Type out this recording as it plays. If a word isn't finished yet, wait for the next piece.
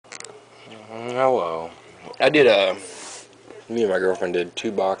Hello. Me and my girlfriend did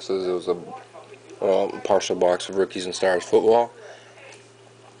 2 boxes. It was a partial box of Rookies and Stars football,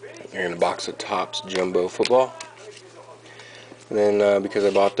 and a box of Topps Jumbo football. And then because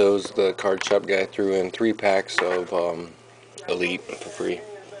I bought those, the card shop guy threw in 3 packs of Elite for free.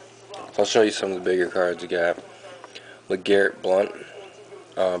 So I'll show you some of the bigger cards we got. LeGarrette Blount,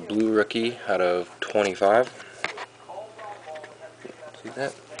 blue rookie out of 25. See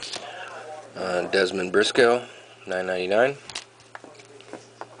that? Desmond Briscoe, $9.99.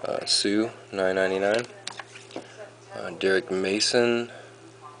 Sue, $9.99. Derek Mason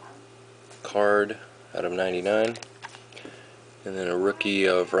card out of 99. And then a rookie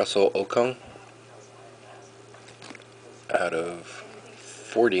of Russell Okung out of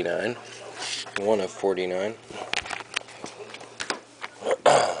 49. One of 49.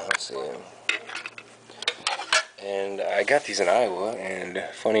 Let's see. And I got these in Iowa, and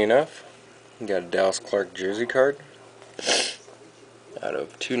funny enough, got a Dallas Clark jersey card out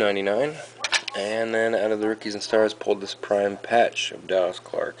of $2.99. And then out of the Rookies and Stars, pulled this prime patch of Dallas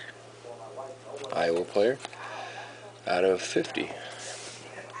Clark, Iowa player, out of 50.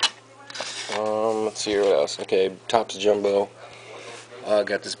 Let's see here what else. Okay, Topps Jumbo.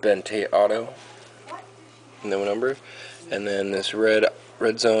 Got this Ben Tate auto, no number, and then this red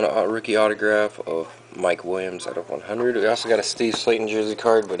zone rookie autograph of Mike Williams out of 100. We also got a Steve Slayton jersey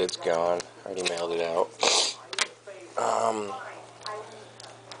card, but it's gone. I already mailed it out.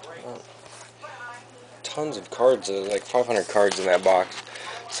 Tons of cards, like 500 cards in that box.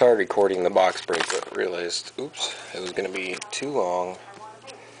 Started recording the box break, but realized, oops, it was going to be too long.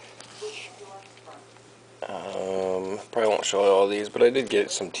 Probably won't show all these, but I did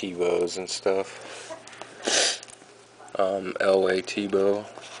get some Tebows and stuff. Elway Tebow.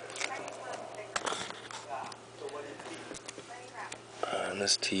 And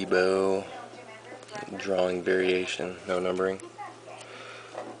this Tebow drawing variation, no numbering.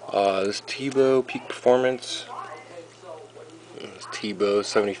 This Tebow Peak Performance. This Tebow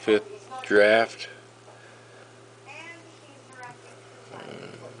 75th draft.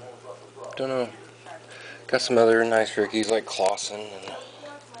 Don't know. Got some other nice rookies like Clausen and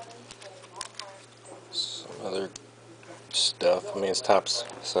some other stuff. I mean, it's Topps,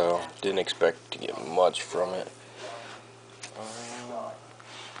 so didn't expect to get much from it.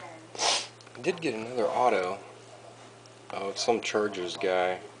 I did get another auto of some Chargers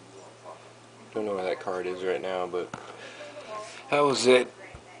guy. Don't know where that card is right now, but that was it.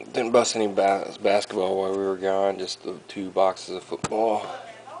 Didn't bust any basketball while we were gone, just the 2 boxes of football.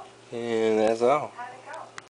 And that's all.